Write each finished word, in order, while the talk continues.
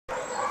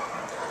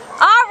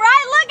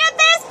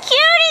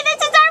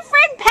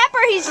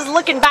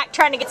looking back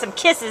trying to get some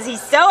kisses.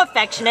 He's so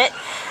affectionate.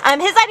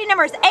 His ID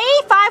number is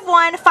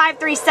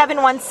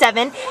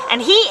A5153717,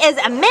 and he is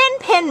a min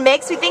pin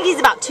mix. We think he's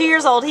about 2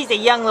 years old. He's a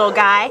young little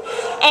guy,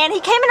 and he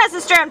came in as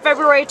a stray on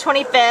February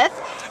 25th.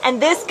 And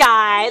this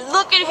guy,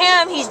 look at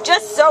him, he's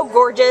just so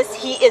gorgeous.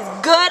 He is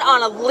good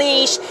on a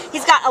leash.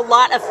 He's got a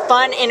lot of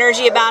fun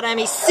energy about him.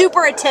 He's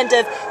super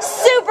attentive,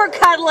 super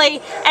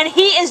cuddly, and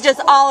he is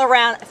just all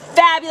around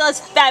fabulous,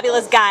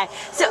 fabulous guy.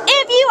 So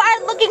if you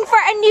are looking for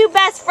a new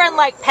best friend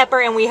like Pepper,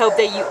 and we hope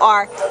that you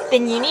are,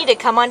 then you need to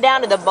come on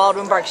down to the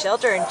Baldwin Park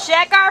shelter and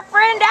check our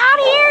friend out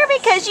here,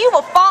 because you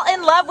will fall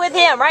in love with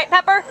him, right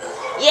Pepper?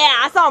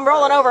 Yeah, I saw him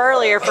rolling over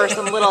earlier for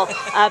some little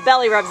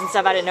belly rubs and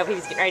stuff. I didn't know if he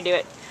was getting ready to do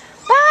it.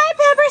 Bye,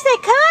 Pepper. Say,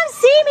 come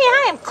see me.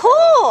 I am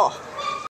cool.